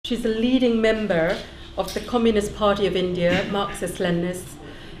She's a leading member of the Communist Party of India, Marxist-Leninist,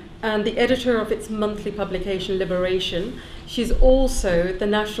 and the editor of its monthly publication, Liberation. She's also the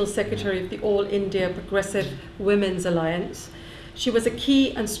National Secretary of the All India Progressive Women's Alliance. She was a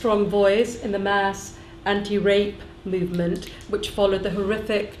key and strong voice in the mass anti-rape movement, which followed the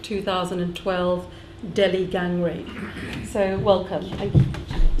horrific 2012 Delhi gang rape. So welcome. Thank you.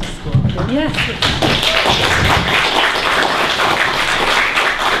 Yes.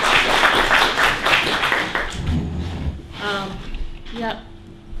 Yeah,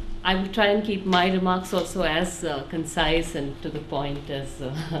 I will try and keep my remarks also as concise and to the point as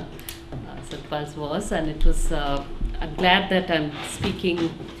Satpal's was, and it was. I'm glad that I'm speaking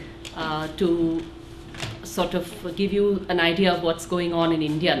to sort of give you an idea of what's going on in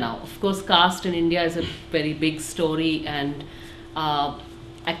India now. Of course, caste in India is a very big story, and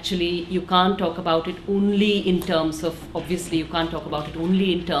actually you can't talk about it only in terms of, obviously you can't talk about it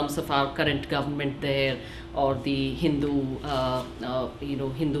only in terms of our current government there, or the Hindu,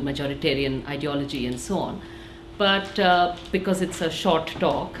 Hindu majoritarian ideology and so on. But because it's a short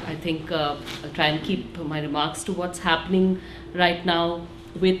talk, I think I'll try and keep my remarks to what's happening right now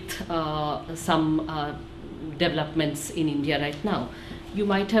with some developments in India right now. You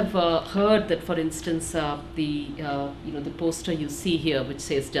might have heard that, for instance, the poster you see here, which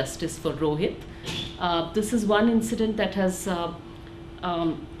says "Justice for Rohith." This is one incident that has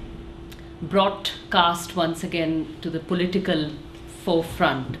brought caste once again to the political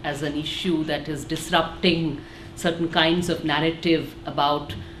forefront as an issue that is disrupting certain kinds of narrative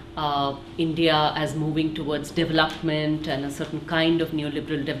about India as moving towards development and a certain kind of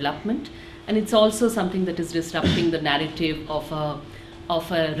neoliberal development. And it's also something that is disrupting the narrative of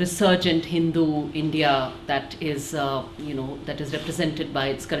a resurgent Hindu India that is, that is represented by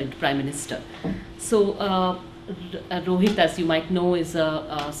its current Prime Minister. So Rohith, as you might know, is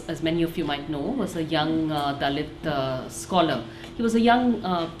as many of you might know, was a young Dalit scholar. He was a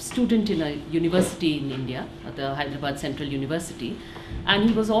young student in a university in India, at the Hyderabad Central University, and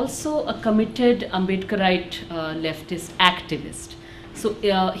he was also a committed Ambedkarite leftist activist. So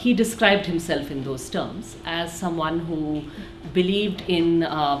he described himself in those terms as someone who believed in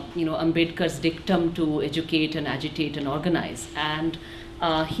Ambedkar's dictum to educate and agitate and organize, and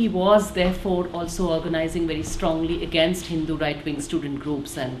he was therefore also organizing very strongly against Hindu right-wing student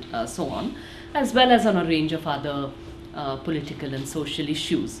groups and so on, as well as on a range of other political and social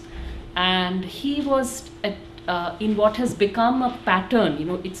issues. And he was in what has become a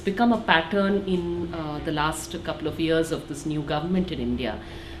pattern, it's become a pattern in the last couple of years of this new government in India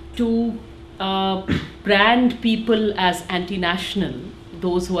to brand people as anti-national,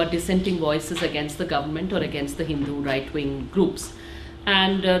 those who are dissenting voices against the government or against the Hindu right-wing groups.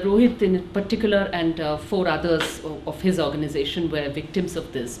 And Rohith in particular and 4 others of his organization were victims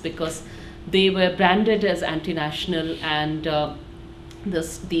of this, because they were branded as anti-national, and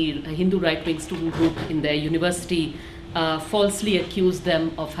the Hindu right-wing student group in their university falsely accused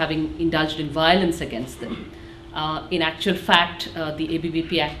them of having indulged in violence against them. In actual fact, the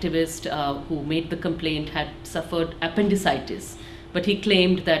ABVP activist who made the complaint had suffered appendicitis, but he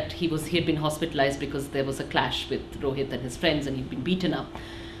claimed that he had been hospitalized because there was a clash with Rohith and his friends, and he'd been beaten up.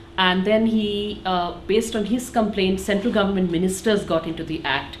 And then he, based on his complaint, central government ministers got into the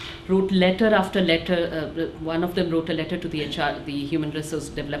act, wrote letter after letter. One of them wrote a letter to the Human Resource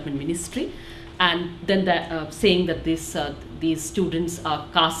Development Ministry, and then saying that these students are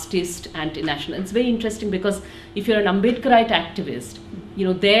casteist, anti-national. It's very interesting because if you're an Ambedkarite activist,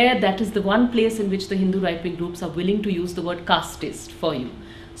 that is the one place in which the Hindu right-wing groups are willing to use the word casteist for you.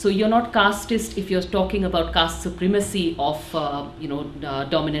 So you're not casteist if you're talking about caste supremacy of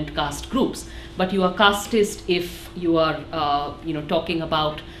dominant caste groups, but you are casteist if you are talking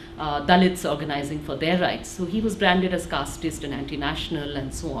about Dalits organizing for their rights. So he was branded as casteist and anti-national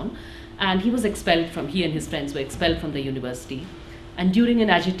and so on, and he and his friends were expelled from the university. And during an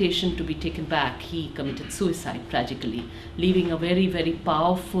agitation to be taken back, he committed suicide tragically, leaving a very, very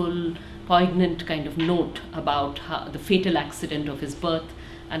powerful, poignant kind of note about the fatal accident of his birth,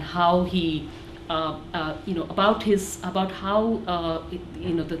 and how he, about how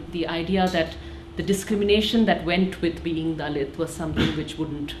the idea that the discrimination that went with being Dalit was something which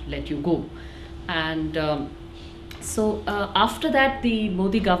wouldn't let you go. And so after that, the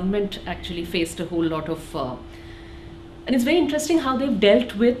Modi government actually faced a whole lot of, and it's very interesting how they've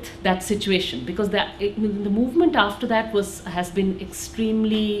dealt with that situation, because the movement after that has been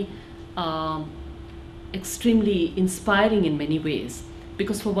extremely inspiring in many ways.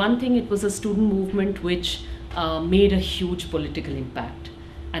 Because for one thing, it was a student movement which made a huge political impact,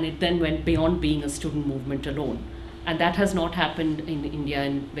 and it then went beyond being a student movement alone. And that has not happened in India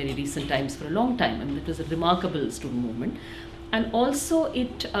in very recent times for a long time. I mean, it was a remarkable student movement. And also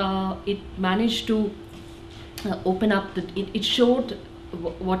it managed to open up, it showed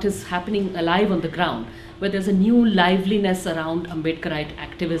what is happening alive on the ground, where there's a new liveliness around Ambedkarite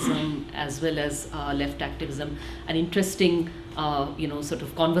activism as well as left activism, an interesting sort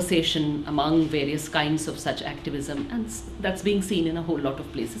of conversation among various kinds of such activism, and that's being seen in a whole lot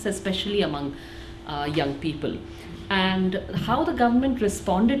of places, especially among young people. And how the government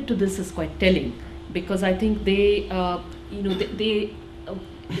responded to this is quite telling, because I think they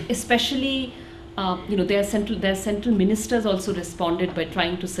especially their central ministers also responded by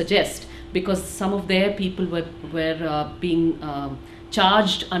trying to suggest, because some of their people were being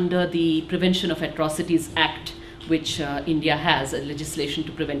charged under the Prevention of Atrocities Act, which India has, a legislation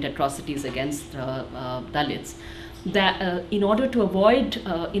to prevent atrocities against Dalits. That in order to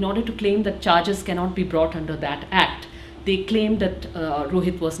claim that charges cannot be brought under that act, they claimed that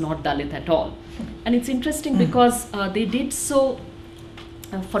Rohith was not Dalit at all. And it's interesting because they did so.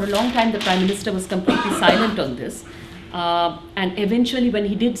 For a long time, the Prime Minister was completely silent on this. And eventually, when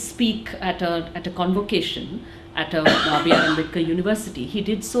he did speak at a convocation at B.R. Ambedkar University, he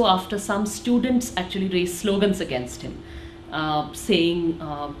did so after some students actually raised slogans against him, saying,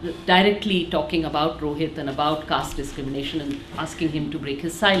 directly talking about Rohith and about caste discrimination and asking him to break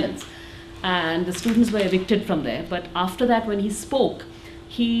his silence. And the students were evicted from there. But after that, when he spoke,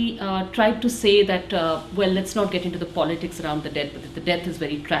 he tried to say that, well, let's not get into the politics around the death, but the death is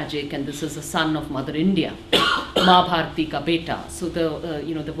very tragic, and this is a son of Mother India, Ma Bharati ka beta. So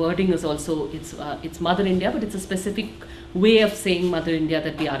the wording is also, it's Mother India, but it's a specific way of saying Mother India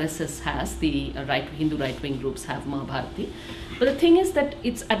that the RSS has, the Hindu right-wing groups have Ma Bharati. But the thing is that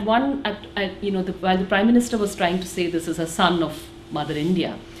it's while the Prime Minister was trying to say this is a son of Mother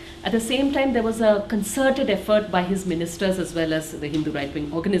India, at the same time, there was a concerted effort by his ministers as well as the Hindu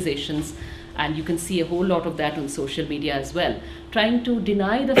right-wing organizations, and you can see a whole lot of that on social media as well, trying to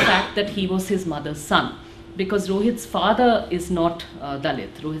deny the fact that he was his mother's son. Because Rohith's father is not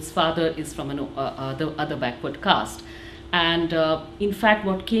Dalit. Rohith's father is from an other backward caste. And in fact,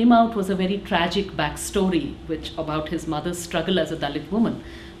 what came out was a very tragic backstory about his mother's struggle as a Dalit woman,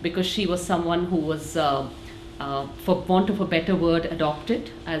 because she was someone who was for want of a better word,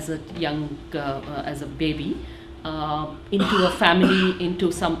 adopted as a as a baby into a family,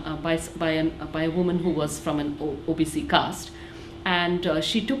 into some by a woman who was from an OBC caste, and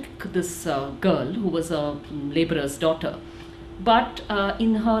she took this girl who was a laborer's daughter. But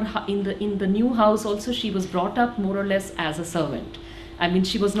in the new house also, she was brought up more or less as a servant. I mean,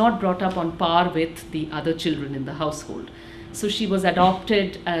 she was not brought up on par with the other children in the household. So she was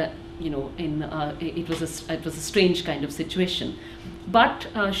adopted. It was a strange kind of situation, but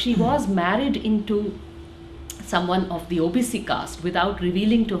she was married into someone of the OBC caste without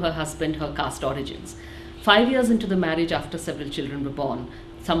revealing to her husband her caste origins. 5 years into the marriage, after several children were born,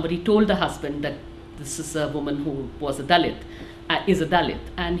 somebody told the husband that this is a woman who was a Dalit,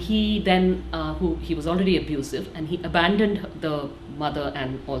 and he then, he was already abusive, and he abandoned the mother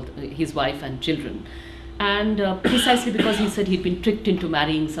and his wife and children. And precisely because he said he'd been tricked into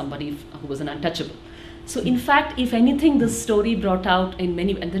marrying somebody who was an untouchable. So in fact, if anything, this story brought out and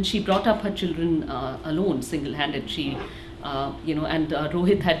then she brought up her children alone, single-handed. And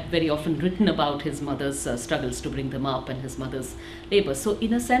Rohith had very often written about his mother's struggles to bring them up and his mother's labor. So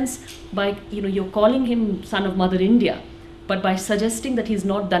in a sense, by you're calling him son of Mother India, but by suggesting that he's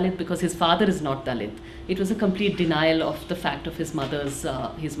not Dalit because his father is not Dalit, it was a complete denial of the fact of his mother's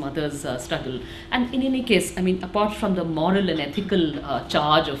struggle. And in any case, I mean, apart from the moral and ethical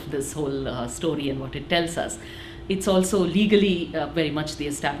charge of this whole story and what it tells us, it's also legally very much the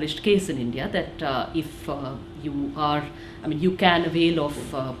established case in India that if you are, I mean, you can avail of,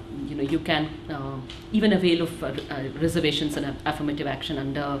 even avail of reservations and affirmative action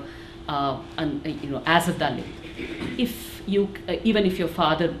under, as a Dalit. If you, even if your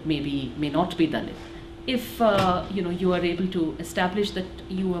father may not be Dalit, if you are able to establish that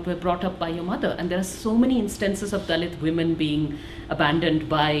you were brought up by your mother, and there are so many instances of Dalit women being abandoned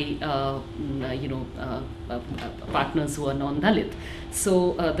by partners who are non-Dalit.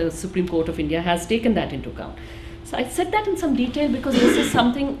 So the Supreme Court of India has taken that into account. So I said that in some detail because this is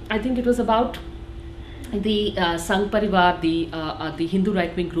something, I think it was about the Sangh Parivar, the Hindu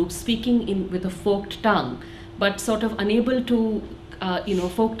right-wing group, speaking with a forked tongue, but sort of unable to,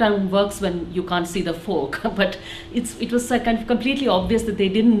 folk tongue works when you can't see the fork, but it was kind of completely obvious that they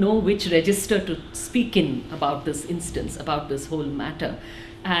didn't know which register to speak in about this instance, about this whole matter.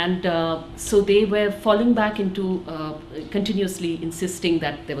 And so they were falling back into continuously insisting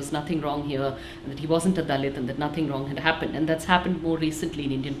that there was nothing wrong here, that he wasn't a Dalit, and that nothing wrong had happened. And that's happened more recently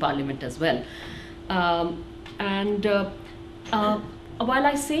in Indian Parliament as well. While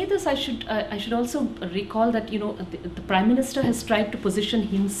I say this, I should also recall that, you know, the Prime Minister has tried to position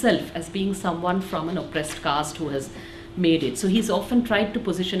himself as being someone from an oppressed caste who has made it. So he's often tried to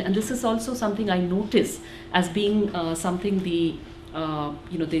position, and this is also something I notice as being something the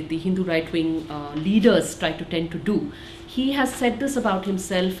Hindu right-wing leaders try to tend to do. He has said this about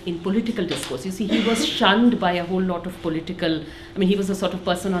himself in political discourse. You see, he was shunned by a whole lot of political, I mean, he was a sort of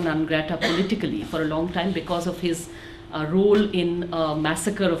persona non grata politically for a long time because of his role in a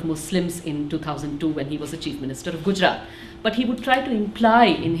massacre of Muslims in 2002 when he was the Chief Minister of Gujarat. But he would try to imply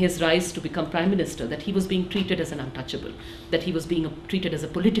in his rise to become Prime Minister that he was being treated as an untouchable, that he was being treated as a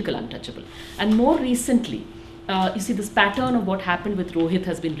political untouchable. And more recently, you see, this pattern of what happened with Rohith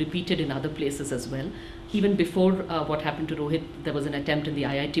has been repeated in other places as well. Even before what happened to Rohith, there was an attempt in the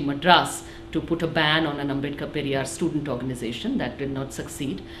IIT Madras to put a ban on an Ambedkar Periyar student organization. That did not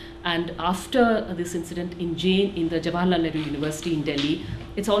succeed. And after this incident in the Jawaharlal Nehru University in Delhi,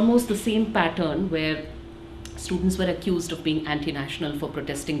 it's almost the same pattern where students were accused of being anti-national for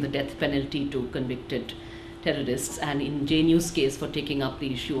protesting the death penalty to convicted terrorists, and in JNU's case for taking up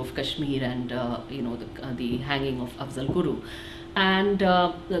the issue of Kashmir and the hanging of Afzal Guru. And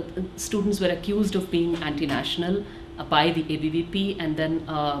the students were accused of being anti-national by the ABVP, and then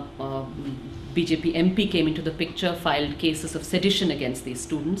BJP MP came into the picture, filed cases of sedition against these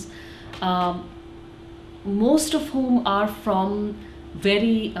students, most of whom are from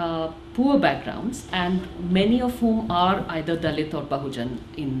very poor backgrounds, and many of whom are either Dalit or Bahujan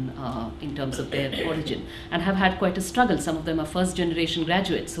in terms of their origin, and have had quite a struggle. Some of them are first generation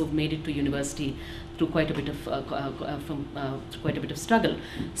graduates who've made it to university through quite a bit of struggle.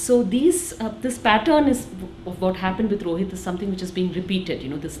 So this pattern of what happened with Rohith is something which is being repeated. You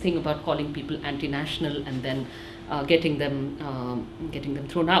know, this thing about calling people anti-national and then getting them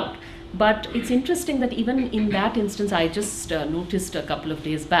thrown out. But it's interesting that even in that instance, I just noticed a couple of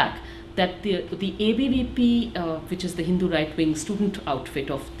days back that the ABVP, which is the Hindu right-wing student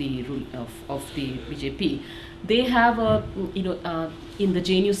outfit of the BJP, they have in the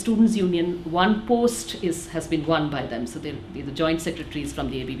JNU Students' Union, one post has been won by them. So they're the joint secretaries from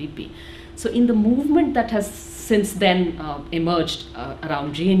the ABVP. So in the movement that has since then emerged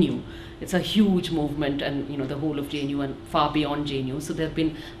around JNU, it's a huge movement, and the whole of JNU and far beyond JNU. So there have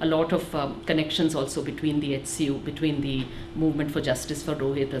been a lot of connections also between the HCU, between the movement for justice for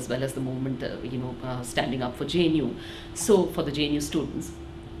Rohith as well as the movement, standing up for JNU. So for the JNU students,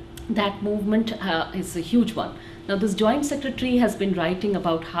 that movement is a huge one. Now this joint secretary has been writing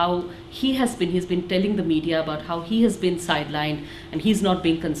about how he's been telling the media about how he has been sidelined and he's not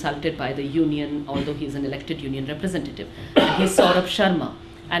being consulted by the union, although he's an elected union representative. And he's Saurabh Sharma.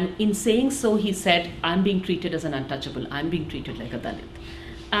 And in saying so, he said, I'm being treated as an untouchable, I'm being treated like a Dalit.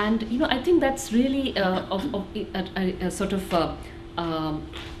 And I think that's really a sort of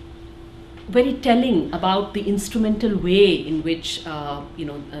very telling about the instrumental way in which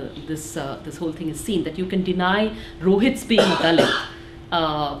this whole thing is seen, that you can deny Rohith's being a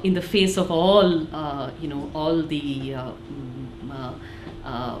Dalit in the face of all all the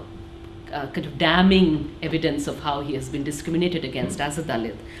kind of damning evidence of how he has been discriminated against as a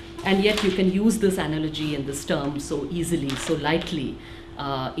Dalit, and yet you can use this analogy and this term so easily, so lightly,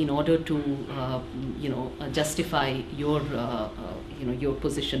 in order to justify your your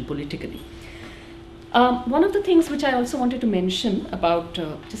position politically. One of the things which I also wanted to mention about,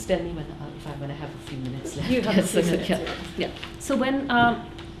 just tell me when I have a few minutes left. You have a few minutes. Yeah. So when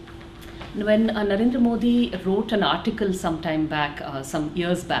Narendra Modi wrote an article sometime back, some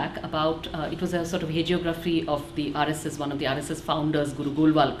years back, about, it was a sort of hagiography of the RSS, one of the RSS founders, Guru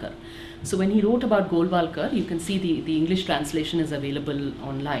Golwalkar. So when he wrote about Golwalkar, you can see the English translation is available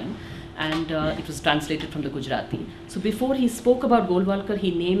online, and it was translated from the Gujarati. So before he spoke about Golwalkar,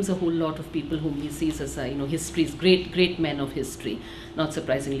 he names a whole lot of people whom he sees as history's great men of history. Not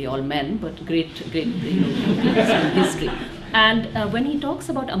surprisingly, all men, but great history. And when he talks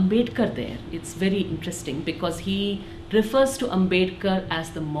about Ambedkar there, it's very interesting because he refers to Ambedkar as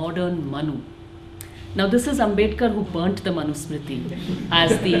the modern Manu. Now this is Ambedkar who burnt the Manusmriti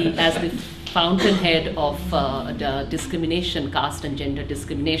as the fountainhead of discrimination, caste and gender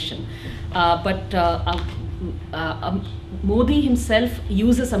discrimination. But Modi himself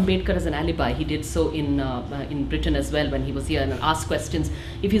uses Ambedkar as an alibi. He did so in Britain as well when he was here, and asked questions.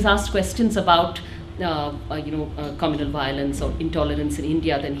 If he's asked questions about communal violence or intolerance in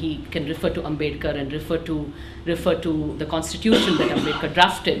India, then he can refer to Ambedkar and refer to the constitution that Ambedkar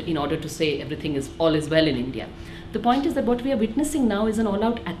drafted in order to say all is well in India. The point is that what we are witnessing now is an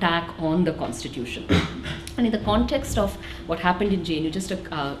all-out attack on the constitution. And in the context of what happened in JNU, just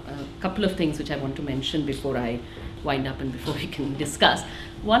a couple of things which I want to mention before I wind up and before we can discuss.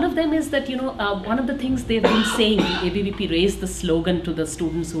 One of them is that, one of the things they've been saying, the ABVP raised the slogan to the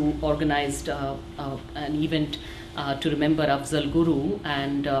students who organized an event to remember Afzal Guru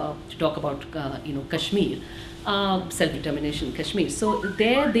and to talk about, Kashmir, self-determination Kashmir. So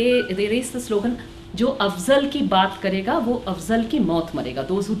there they raised the slogan, जो अफजल की बात करेगा वो अफजल की मौत मरेगा.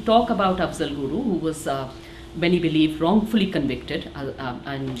 Those who talk about Afzal Guru, who was many believe wrongfully convicted,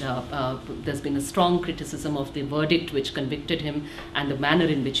 and there's been a strong criticism of the verdict which convicted him and the manner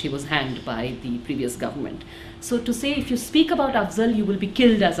in which he was hanged by the previous government. So to say if you speak about Afzal, you will be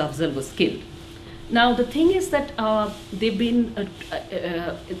killed as Afzal was killed. Now the thing is that they've been,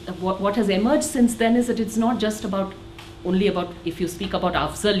 what has emerged since then is that it's not just only about if you speak about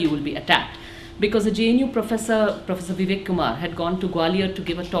Afzal, you will be attacked. Because a JNU professor, Professor Vivek Kumar, had gone to Gwalior to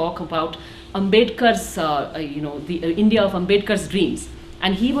give a talk about Ambedkar's, the India of Ambedkar's dreams.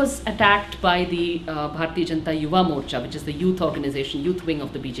 And he was attacked by the Bharatiya Janata Yuva Morcha, which is the youth organization, youth wing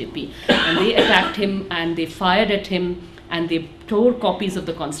of the BJP. And they attacked him and they fired at him and they tore copies of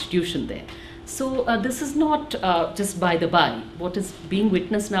the constitution there. So this is not just by the by. What is being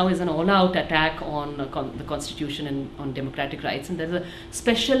witnessed now is an all-out attack on the constitution and on democratic rights. And there's a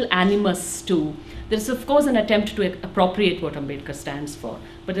special animus there's of course an attempt to appropriate what Ambedkar stands for.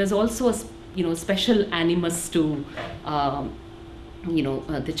 But there's also a special animus to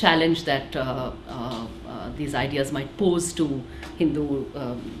the challenge that these ideas might pose to Hindu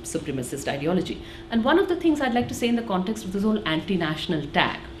supremacist ideology. And one of the things I'd like to say in the context of this whole anti-national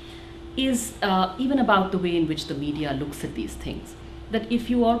tag is even about the way in which the media looks at these things. That if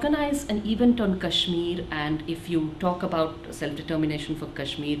you organize an event on Kashmir and if you talk about self-determination for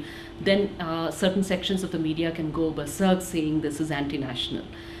Kashmir, then certain sections of the media can go berserk saying this is anti-national.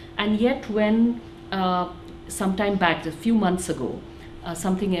 And yet when sometime back, a few months ago,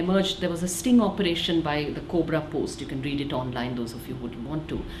 something emerged. There was a sting operation by the Cobra Post. You can read it online, those of you who would want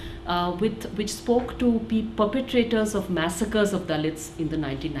to, which spoke to perpetrators of massacres of Dalits in the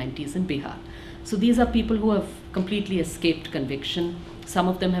 1990s in Bihar. So these are people who have completely escaped conviction. Some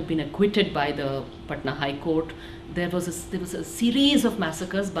of them have been acquitted by the Patna High Court. There was a series of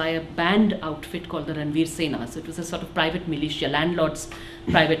massacres by a banned outfit called the Ranveer Sena. So it was a sort of private militia, landlord's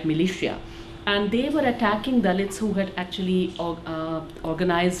private militia. And they were attacking Dalits who had actually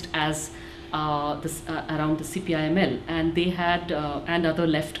organized as around the CPIML, and they had and other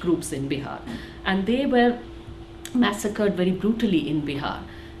left groups in Bihar, and they were massacred very brutally in Bihar.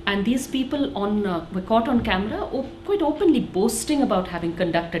 And these people were caught on camera quite openly boasting about having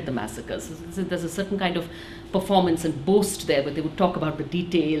conducted the massacres. So there's a certain kind of performance and boast there, where they would talk about the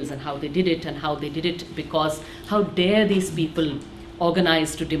details and how they did it because how dare these people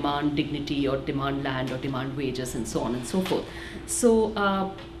organized to demand dignity or demand land or demand wages and so on and so forth.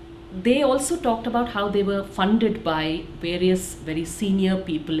 So they also talked about how they were funded by various very senior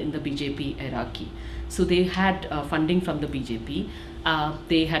people in the BJP hierarchy. So they had funding from the BJP.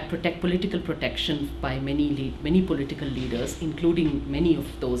 They had political protection by many political leaders, including many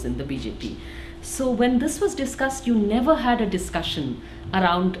of those in the BJP. So when this was discussed, you never had a discussion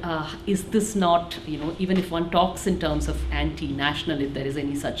around is this not, even if one talks in terms of anti-national, if there is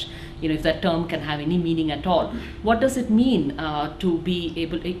any such, if that term can have any meaning at all, what does it mean to be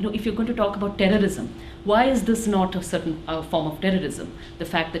able, if you're going to talk about terrorism, why is this not a certain form of terrorism, the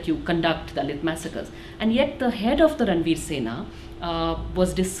fact that you conduct Dalit massacres? And yet the head of the Ranveer Sena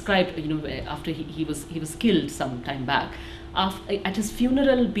was described, after he was killed some time back. At his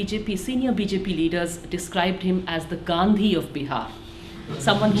funeral, senior BJP leaders described him as the Gandhi of Bihar,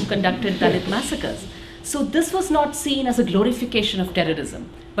 someone who conducted Dalit massacres. So this was not seen as a glorification of terrorism,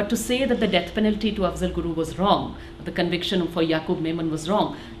 but to say that the death penalty to Afzal Guru was wrong, the conviction for Yaqub Memon was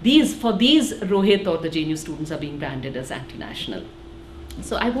wrong. For these Rohith or the JNU students are being branded as anti-national.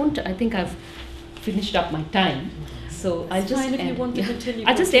 So I think I've finished up my time. So I'll just end. If you want to continue,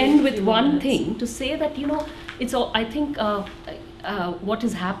 I'll just end with one thing to say that it's all. I think what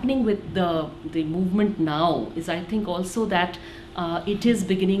is happening with the movement now is, I think, also that it is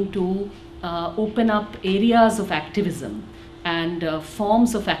beginning to open up areas of activism and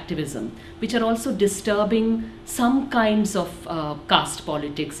forms of activism, which are also disturbing some kinds of caste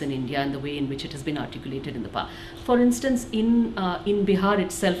politics in India and the way in which it has been articulated in the past. For instance, in Bihar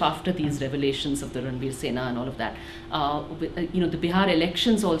itself, after these revelations of the Ranveer Sena and all of that, the Bihar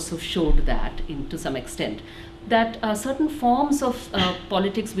elections also showed that, to some extent, that certain forms of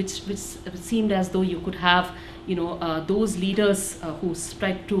politics which seemed as though you could have, those leaders who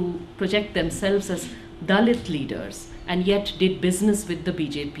tried to project themselves as Dalit leaders and yet did business with the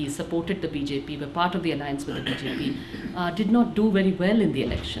BJP, supported the BJP, were part of the alliance with the BJP, did not do very well in the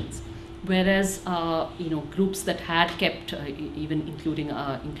elections. Whereas, groups that had kept, even including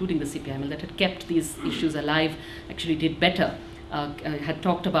the CPIML, that had kept these issues alive, actually did better. Had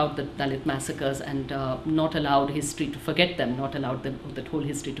talked about the Dalit massacres and not allowed history to forget them, not allowed that whole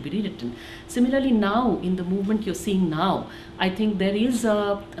history to be rewritten. Similarly, now in the movement you're seeing now, I think there is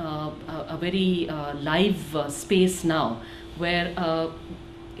a very live space now where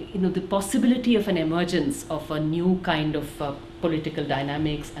the possibility of an emergence of a new kind of political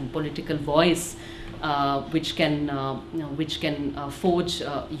dynamics and political voice, which can forge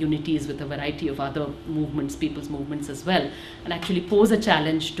unities with a variety of other movements, people's movements as well, and actually pose a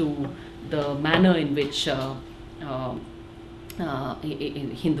challenge to the manner in which Hindu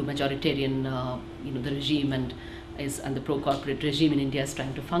majoritarian, the regime and the pro-corporate regime in India is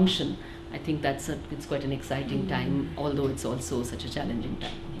trying to function. I think it's quite an exciting time, although it's also such a challenging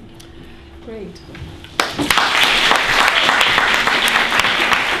time. Great.